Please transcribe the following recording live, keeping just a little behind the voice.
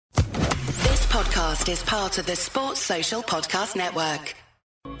podcast is part of the Sports Social Podcast Network.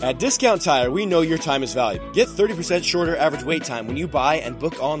 At Discount Tire, we know your time is valuable. Get 30% shorter average wait time when you buy and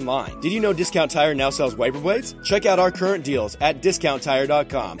book online. Did you know Discount Tire now sells wiper blades? Check out our current deals at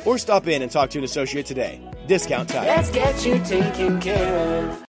DiscountTire.com or stop in and talk to an associate today. Discount Tire. Let's get you taken care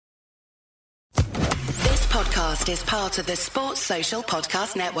of. This podcast is part of the Sports Social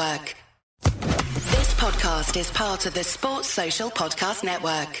Podcast Network. This podcast is part of the Sports Social Podcast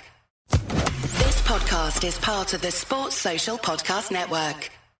Network. This podcast is part of the Sports Social Podcast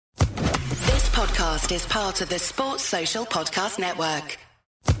Network. This podcast is part of the Sports Social Podcast Network.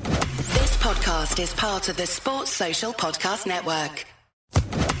 This podcast is part of the Sports Social Podcast Network.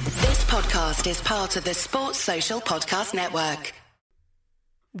 This podcast is part of the Sports Social Podcast Network.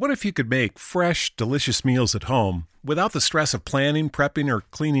 What if you could make fresh, delicious meals at home without the stress of planning, prepping, or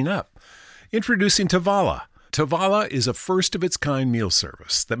cleaning up? Introducing Tavala. Tavala is a first-of-its-kind meal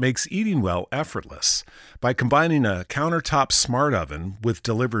service that makes eating well effortless. By combining a countertop smart oven with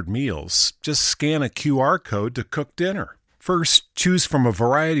delivered meals, just scan a QR code to cook dinner. First, choose from a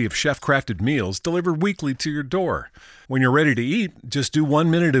variety of chef-crafted meals delivered weekly to your door. When you're ready to eat, just do 1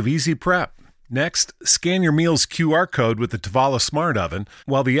 minute of easy prep. Next, scan your meal's QR code with the Tavala Smart Oven,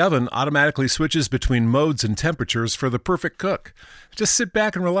 while the oven automatically switches between modes and temperatures for the perfect cook. Just sit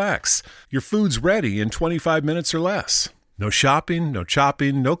back and relax. Your food's ready in 25 minutes or less. No shopping, no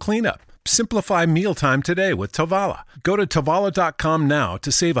chopping, no cleanup. Simplify mealtime today with Tavala. Go to Tavala.com now to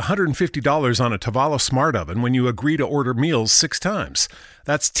save $150 on a Tavala Smart Oven when you agree to order meals 6 times.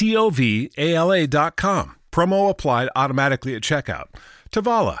 That's TOVALA.com. Promo applied automatically at checkout.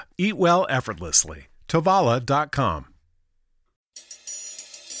 Tavala. Eat well effortlessly. Tavala.com.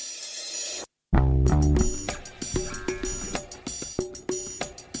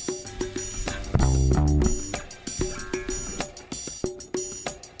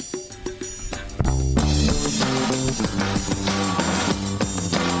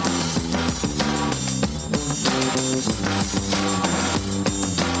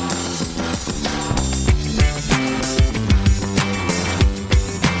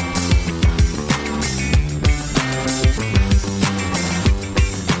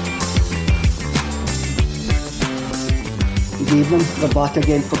 Evening, we're back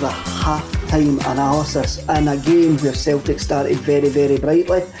again for the half-time analysis in a game where Celtic started very, very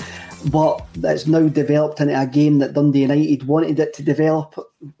brightly, but it's now developed into a game that Dundee United wanted it to develop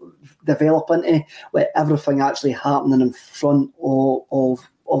into, with everything actually happening in front of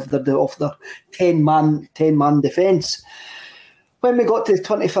their 10-man defence. When we got to the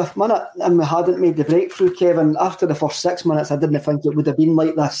 25th minute and we hadn't made the breakthrough, Kevin, after the first 6 minutes, I didn't think it would have been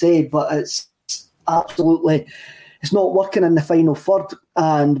like this, but it's absolutely... It's not working in the final third,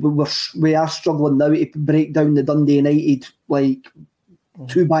 and we are struggling now to break down the Dundee United like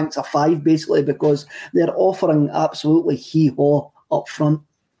 2 banks of 5, basically, because they're offering absolutely hee-haw up front.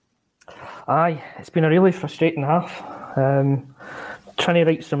 Aye, it's been a really frustrating half. Trying to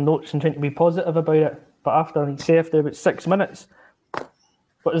write some notes and trying to be positive about it, but after about 6 minutes,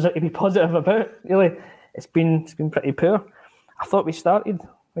 what is it to be positive about? Really, it's been pretty poor. I thought we started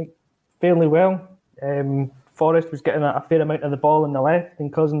fairly well. Forrest was getting a fair amount of the ball in the left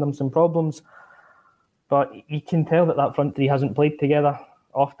and causing them some problems. But you can tell that front three hasn't played together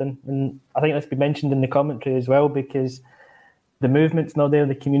often. And I think that's been mentioned in the commentary as well, because the movement's not there,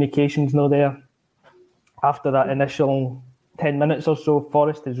 the communication's not there. After that initial 10 minutes or so,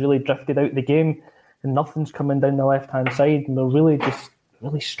 Forrest has really drifted out the game and nothing's coming down the left-hand side. And they're really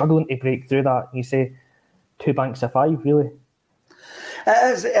struggling to break through that. You say 2 banks of 5, really.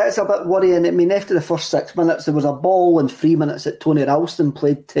 It's a bit worrying. I mean, after the first 6 minutes, there was a ball in 3 minutes that Tony Ralston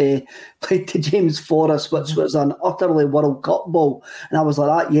played to James Forrest, which was an utterly World Cup ball, and I was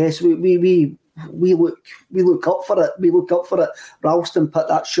like, yes, we look up for it. We look up for it. Ralston put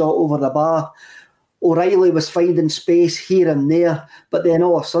that shot over the bar. O'Reilly was finding space here and there, but then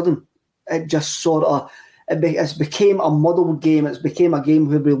all of a sudden, it just it became a muddled game. It became a game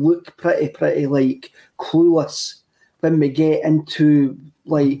where we look pretty clueless when we get into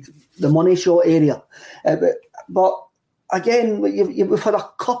the money shot area. But again, we've had a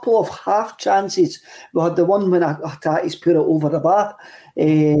couple of half chances. We had the one when Atatis put it over the bar.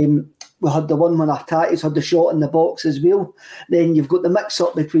 We had the one when Atatis had the shot in the box as well. Then you've got the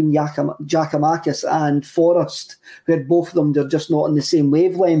mix-up between Giakoumakis and Forrest, where both of them, they're just not on the same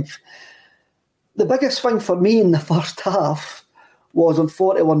wavelength. The biggest thing for me in the first half was on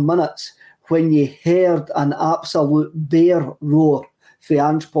 41 minutes, when you heard an absolute bear roar for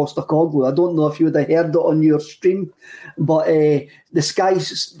Ange Postecoglou. I don't know if you would have heard it on your stream, but the Sky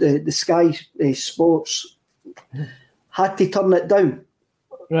Sports had to turn it down.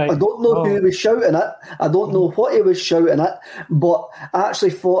 I don't know who was shouting it. I don't know what he was shouting at, but I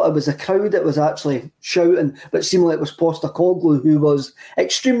actually thought it was a crowd that was actually shouting, but it seemed like it was Postecoglou who was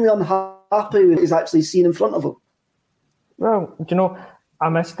extremely unhappy with what he's actually seen in front of him. Well, do you know, I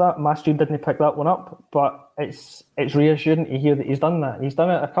missed that. My stream didn't pick that one up, but it's reassuring to hear that he's done that. He's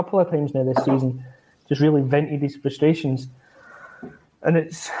done it a couple of times now this season, just really vented his frustrations. And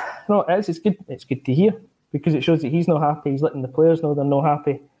it's good. It's good to hear because it shows that he's not happy. He's letting the players know they're not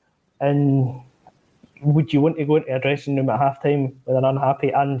happy. And would you want to go into a dressing room at halftime with an unhappy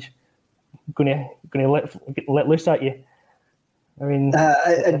and going to let loose at you? I mean,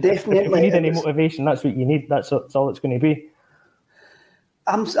 definitely. If you need any motivation, that's what you need. That's all it's going to be.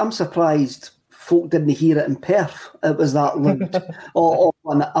 I'm surprised folk didn't hear it in Perth. It was that loud, or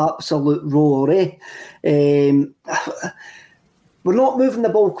an absolute roar. We're not moving the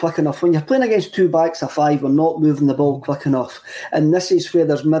ball quick enough. When you're playing against two backs of five, we're not moving the ball quick enough. And this is where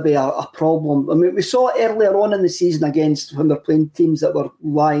there's maybe a problem. I mean, we saw it earlier on in the season against when we're playing teams that were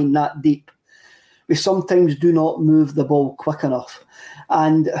lying that deep. We sometimes do not move the ball quick enough.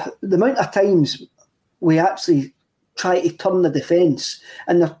 And the amount of times we actually try to turn the defence,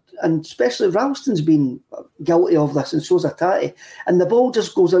 and especially Ralston's been guilty of this, and so's Atati, and the ball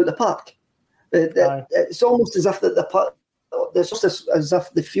just goes out the park. It's almost as if it's just as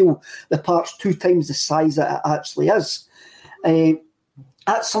if they feel the park's 2 times the size that it actually is.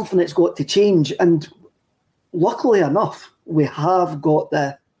 That's something that's got to change. And luckily enough, we have got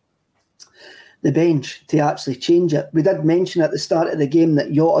the bench to actually change it. We did mention at the start of the game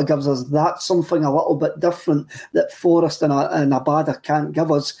that Jota gives us that something a little bit different that Forrest and Abada can't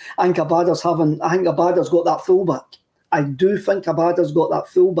give us. I think Abada's got that fullback. I do think Abada's got that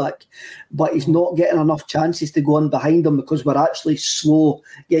fullback, but he's not getting enough chances to go in behind him because we're actually slow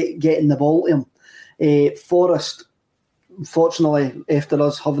getting the ball to him. Forrest, unfortunately, after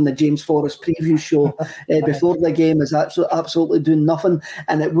us having the James Forrest preview show before the game, is absolutely doing nothing,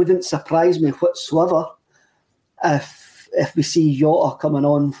 and it wouldn't surprise me whatsoever if we see Jota coming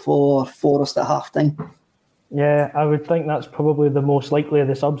on for Forrest at half-time. Yeah, I would think that's probably the most likely of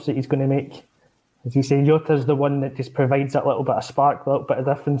the subs that he's going to make. As you say, Jota's the one that just provides that little bit of spark, a little bit of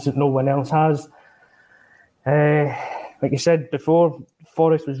difference that no one else has. Like you said before,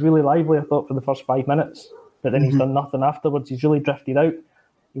 Forrest was really lively, I thought, for the first 5 minutes, but then he's done nothing afterwards. He's really drifted out.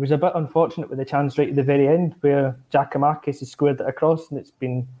 He was a bit unfortunate with the chance right at the very end where Giakoumakis has squared it across and it's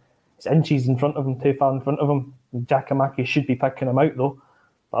inches in front of him, too far in front of him. Giakoumakis should be picking him out though.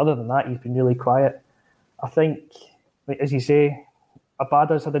 But other than that, he's been really quiet. I think, as you say,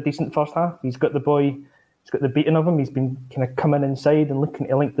 Abada's had a decent first half. He's got the beating of him. He's been kind of coming inside and looking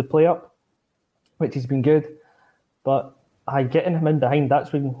to link the play up, which has been good. But getting him in behind,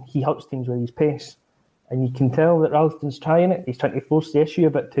 that's when he helps teams with his pace. And you can tell that Ralston's trying it. He's trying to force the issue a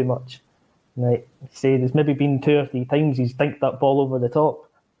bit too much. Like say, there's maybe been 2 or 3 times he's dinked that ball over the top.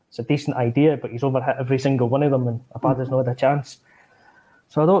 It's a decent idea, but he's overhit every single one of them, and Abada's not had a chance.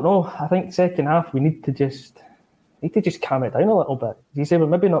 So I don't know. I think second half we need to just calm it down a little bit. You say we're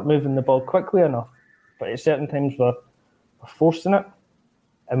maybe not moving the ball quickly enough, but at certain times we're forcing it,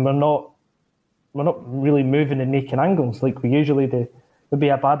 and we're not really moving and making angles like we usually do. Maybe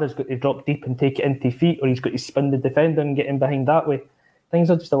Abada's got to drop deep and take it into feet, or he's got to spin the defender and get in behind that way. Things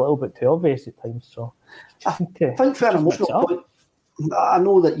are just a little bit too obvious at times. So I think for an emotional point, I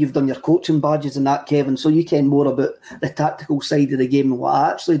know that you've done your coaching badges and that, Kevin, so you can more about the tactical side of the game than what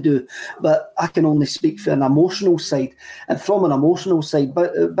I actually do. But I can only speak for an emotional side. And from an emotional side,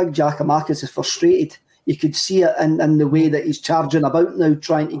 Big Giakoumakis is frustrated. You could see it in the way that he's charging about now,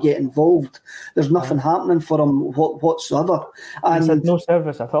 trying to get involved. There's nothing happening for him whatsoever. And he's had no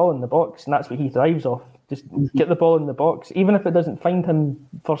service at all in the box, and that's what he thrives off. Just get the ball in the box. Even if it doesn't find him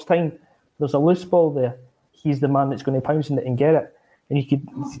first time, there's a loose ball there. He's the man that's going to pounce on it and get it. And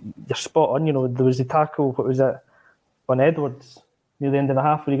you're spot on. You know, there was a tackle, what was it, on Edwards near the end of the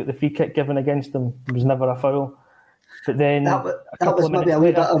half where he got the free kick given against him. It was never a foul. But then that was maybe a wee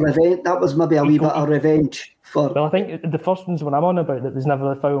bit of revenge. That was maybe a wee bit of revenge for. Well, I think the first one's when I'm on about that there's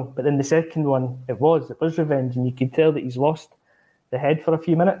never a foul, but then the second one it was revenge, and you could tell that he's lost the head for a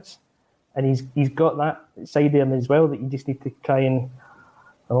few minutes, and he's got that side of him as well that you just need to try and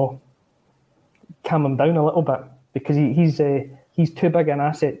calm him down a little bit, because he's too big an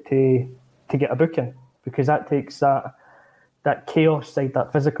asset to get a booking, because that takes that chaos side,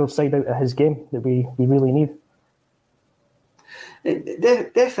 that physical side out of his game that we really need.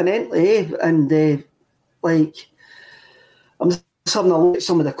 Definitely, and I'm just having a look at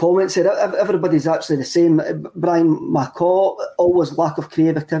some of the comments here. Everybody's actually the same. Brian McCaw, always lack of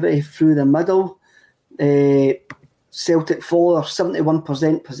creativity through the middle. Celtic follower,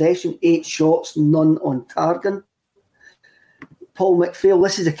 71% possession, 8 shots, none on target. Paul McPhail,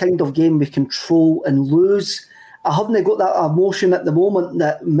 this is the kind of game we control and lose. I haven't got that emotion at the moment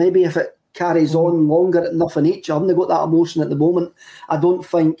that maybe if it carries on longer at nothing each, I haven't got that emotion at the moment. I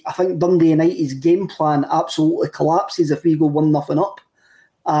think Dundee United's game plan absolutely collapses if we go 1-0 up.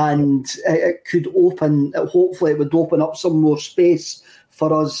 And it could hopefully it would open up some more space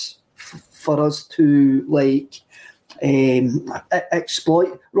for us to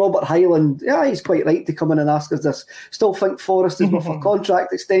exploit. Robert Hyland, he's quite right to come in and ask us this. Still think Forrest is worth a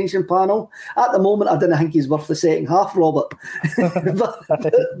contract extension panel. At the moment, I don't think he's worth the second half, Robert.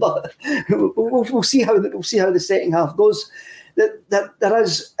 but we'll see how the second half goes.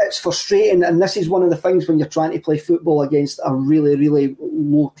 It's frustrating, and this is one of the things when you're trying to play football against a really, really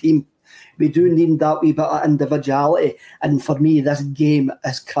low team. We do need that wee bit of individuality, and for me, this game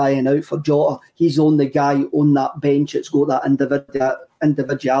is crying out for Jota. He's the only guy on that bench that's got that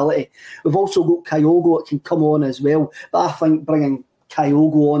individuality. We've also got Kyogo that can come on as well, but I think bringing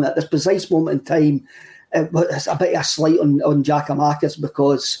Kyogo on at this precise moment in time, it's a bit of a slight on Giakoumakis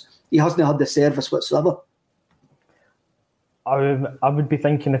because he hasn't had the service whatsoever. I would be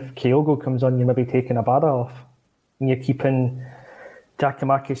thinking if Kyogo comes on, you're maybe taking a bada off and you're keeping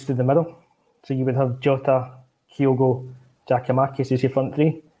Giakoumakis through the middle. So you would have Jota, Kyogo, Giakoumakis as your front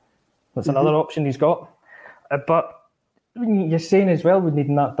three. That's another option he's got. But you're saying as well, we need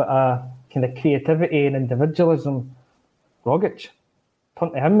that bit of kind of creativity and individualism. Rogic,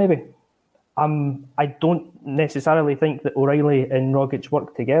 punt to him maybe. I don't necessarily think that O'Reilly and Rogic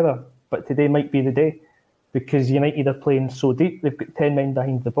work together, but today might be the day. Because United are playing so deep, they've got 10 men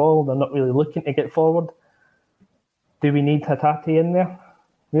behind the ball, they're not really looking to get forward. Do we need Hatate in there?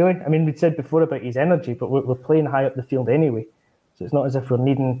 Really? I mean, we'd said before about his energy, but we're playing high up the field anyway. So it's not as if we're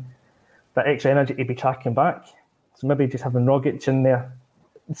needing that extra energy to be tracking back. So maybe just having Rogic in there,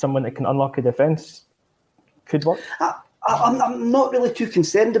 someone that can unlock a defence, could work. I'm not really too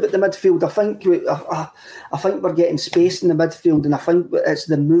concerned about the midfield. I think we're getting space in the midfield, and I think it's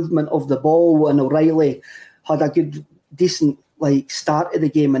the movement of the ball. And O'Reilly had a good, decent start of the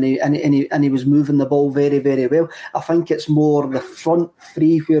game, and he was moving the ball very, very well. I think it's more the front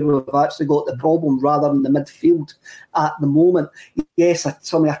three where we've actually got the problem rather than the midfield at the moment. Yes,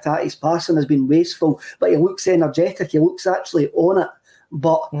 some of Hatate's passing has been wasteful, but he looks energetic. He looks actually on it.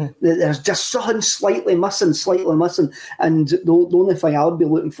 But there's just something slightly missing. And the only thing I would be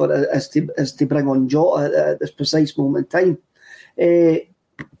looking for is to bring on Jota at this precise moment in time.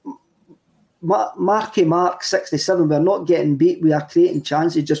 Mark 67, we're not getting beat. We are creating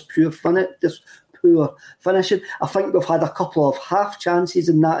chances, just poor finishing. I think we've had a couple of half chances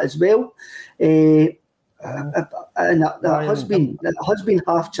in that as well. And that has been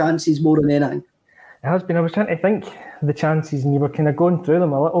half chances more than anything. It has been. I was trying to think the chances, and you were kind of going through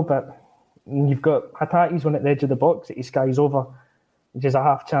them a little bit. And you've got Hatate's one at the edge of the box that he skies over, which is a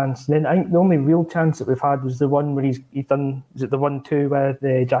half chance. And then I think the only real chance that we've had was the one where he's done, is it the 1-2 with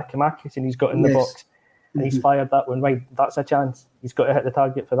Giakoumakis, and he's got in the box and he's fired that one right. That's a chance. He's got to hit the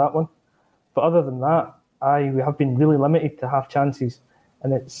target for that one. But other than that, we have been really limited to half chances,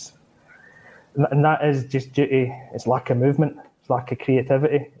 and that is just due to its lack of movement, its lack of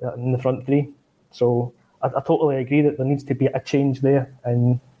creativity in the front three. So I totally agree that there needs to be a change there.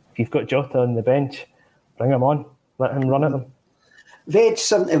 And if you've got Jota on the bench, bring him on. Let him run at them. Veg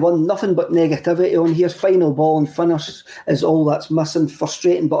 71, nothing but negativity on here. Final ball and finish is all that's missing.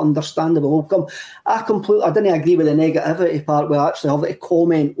 Frustrating but understandable outcome. I didn't agree with the negativity part where I actually have to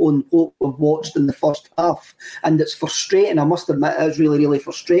comment on what we've watched in the first half. And it's frustrating. I must admit it is really, really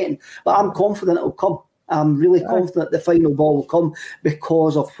frustrating. But I'm confident it will come. I'm really confident the final ball will come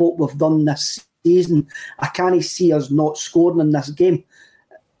because of what we've done this season. I can't see us not scoring in this game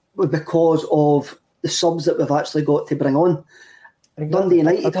because of the subs that we've actually got to bring on. Dundee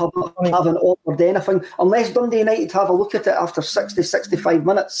United haven't offered anything. Unless Dundee United have a look at it after 60, 65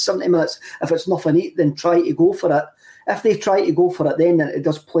 minutes, 70 minutes, if it's nothing eat, then try to go for it. If they try to go for it, then it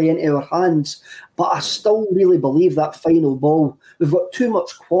does play into our hands. But I still really believe that final ball, we've got too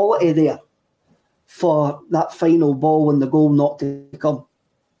much quality there for that final ball and the goal not to come.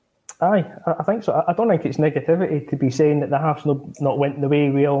 Aye, I think so. I don't think it's negativity to be saying that the half's not went the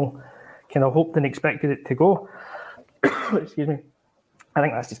way we all kind of hoped and expected it to go. Excuse me. I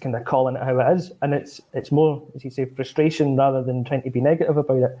think that's just kind of calling it how it is. And it's more, as you say, frustration rather than trying to be negative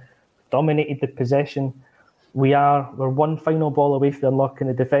about it. Dominated the possession. We're one final ball away from unlocking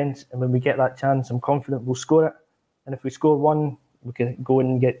the defence, and when we get that chance, I'm confident we'll score it. And if we score one, we can go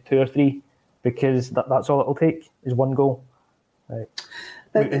and get 2 or 3, because that's all it'll take is one goal. Right.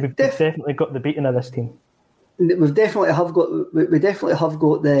 We've definitely got the beating of this team. We definitely have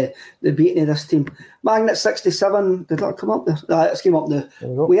got the beating of this team. Magnet 67, did that come up there? It's came up now.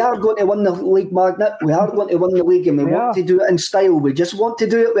 We are going to win the league, Magnet. We are going to win the league, and we want to do it in style. We just want to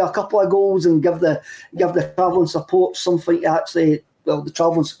do it with a couple of goals and give the travelling support something to actually. Well, the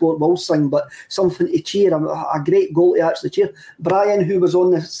travelling support will sing, but something to cheer. A great goal to actually cheer. Brian, who was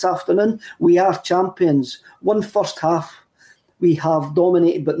on this afternoon, we are champions. One first half. We have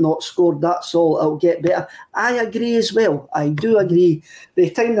dominated but not scored. That's all. It'll get better. I agree as well. I do agree. By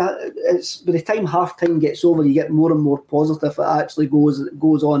the time half time gets over, you get more and more positive. It actually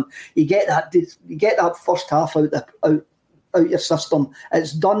goes on. You get that first half out your system.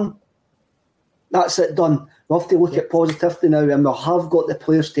 It's done. That's it done. We have to look at positivity now, and we have got the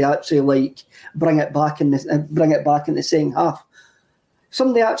players to actually bring it back in the second half.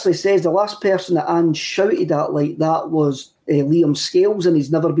 Somebody actually says the last person that Ange shouted at like that was Liam Scales, and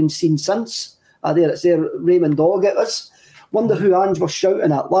he's never been seen since. It's there, Raymond Dog. It was. Wonder who Ange was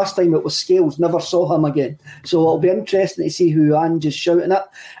shouting at. Last time it was Scales. Never saw him again. So it'll be interesting to see who Ange is shouting at.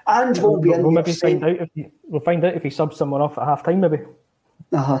 Ange will be in. We'll find out if he subs someone off at half time, maybe.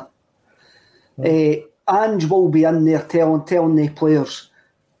 Ange will be in there telling the players,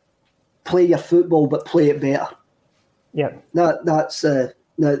 play your football, but play it better. Yeah, that's the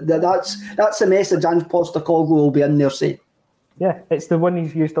message Ange Postecoglou will be in there saying. Yeah, it's the one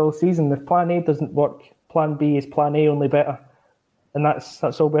he's used all season. If Plan A doesn't work, Plan B is Plan A, only better, and that's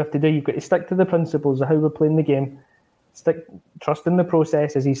all we have to do. You've got to stick to the principles of how we're playing the game, trust in the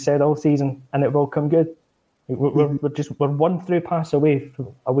process, as he said all season, and it will come good. We're one through pass away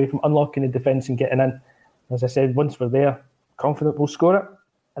from unlocking the defence and getting in. As I said, once we're there, confident we'll score it,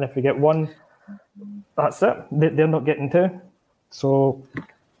 and if we get one, that's it. They're not getting two. So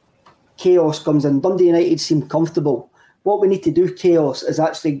chaos comes in. Dundee United seem comfortable. What we need to do, chaos, is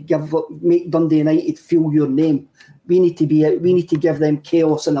actually make Dundee United feel your name. We need to give them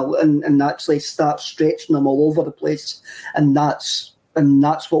chaos and actually start stretching them all over the place. And that's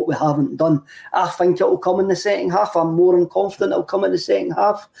what we haven't done. I think it'll come in the second half. I'm more than confident it'll come in the second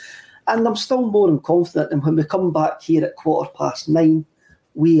half. And I'm still more than confident. And when we come back here at 9:15,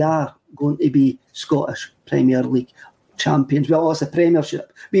 we are going to be Scottish Premier League champions. Well, it's a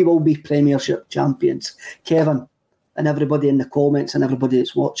Premiership. We will be Premiership champions. Kevin and everybody in the comments and everybody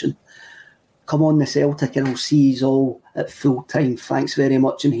that's watching, come on the Celtic and I'll see you all at full time. Thanks very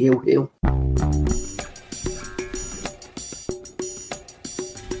much and hail, hail.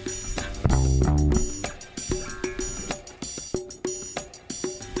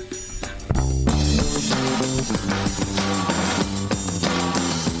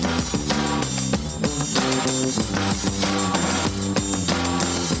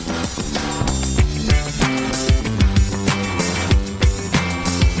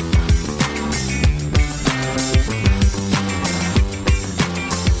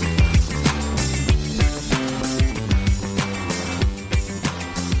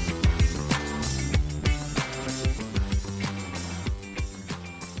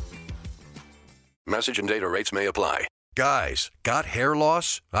 Message and data rates may apply. Guys, got hair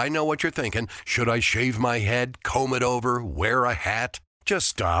loss? I know what you're thinking. Should I shave my head, comb it over, wear a hat? Just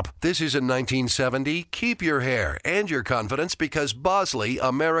stop. This isn't 1970. Keep your hair and your confidence because Bosley,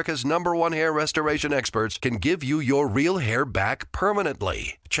 America's #1 hair restoration experts, can give you your real hair back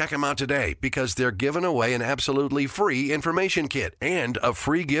permanently. Check them out today because they're giving away an absolutely free information kit and a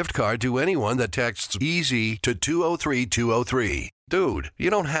free gift card to anyone that texts EASY to 203203. Dude, you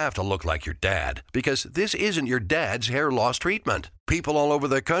don't have to look like your dad because this isn't your dad's hair loss treatment. People all over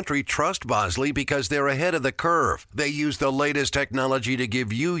the country trust Bosley because they're ahead of the curve. They use the latest technology to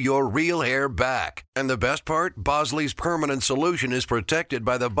give you your real hair back. And the best part, Bosley's permanent solution is protected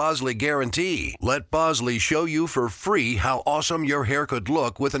by the Bosley Guarantee. Let Bosley show you for free how awesome your hair could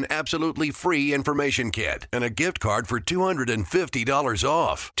look with an absolutely free information kit and a gift card for $250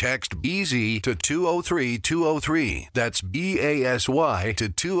 off. Text EASY to 203203. That's BASY to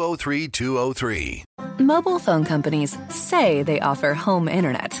 203203. Mobile phone companies say they offer home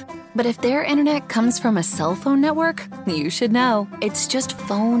internet. But if their internet comes from a cell phone network, you should know. It's just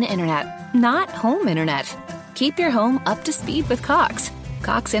phone internet, not home internet. Keep your home up to speed with Cox.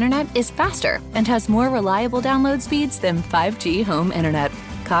 Cox internet is faster and has more reliable download speeds than 5G home internet.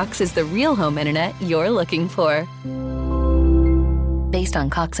 Cox is the real home internet you're looking for. Based on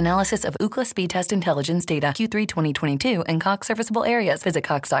Cox analysis of Ookla speed test intelligence data Q3 2022 and Cox serviceable areas, visit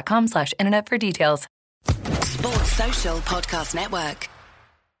cox.com/internet for details. Sports Social Podcast Network.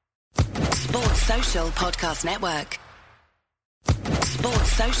 Sports Social Podcast Network.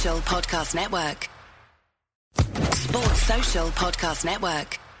 Sports Social Podcast Network. Sports Social Podcast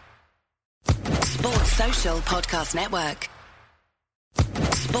Network. Sports Social Podcast Network.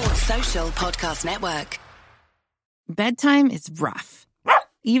 Sports Social Podcast Network. Bedtime is rough,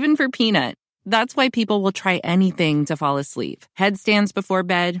 even for Peanut. That's why people will try anything to fall asleep. Headstands before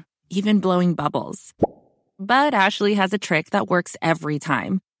bed, even blowing bubbles. But Ashley has a trick that works every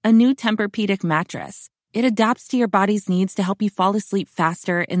time. A new Tempur-Pedic mattress. It adapts to your body's needs to help you fall asleep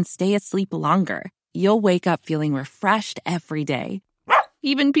faster and stay asleep longer. You'll wake up feeling refreshed every day.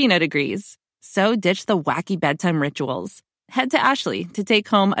 Even Peanut agrees. So ditch the wacky bedtime rituals. Head to Ashley to take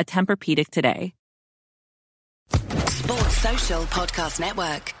home a Tempur-Pedic today. Sports Social Podcast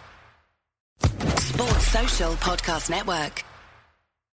Network. Sports Social Podcast Network.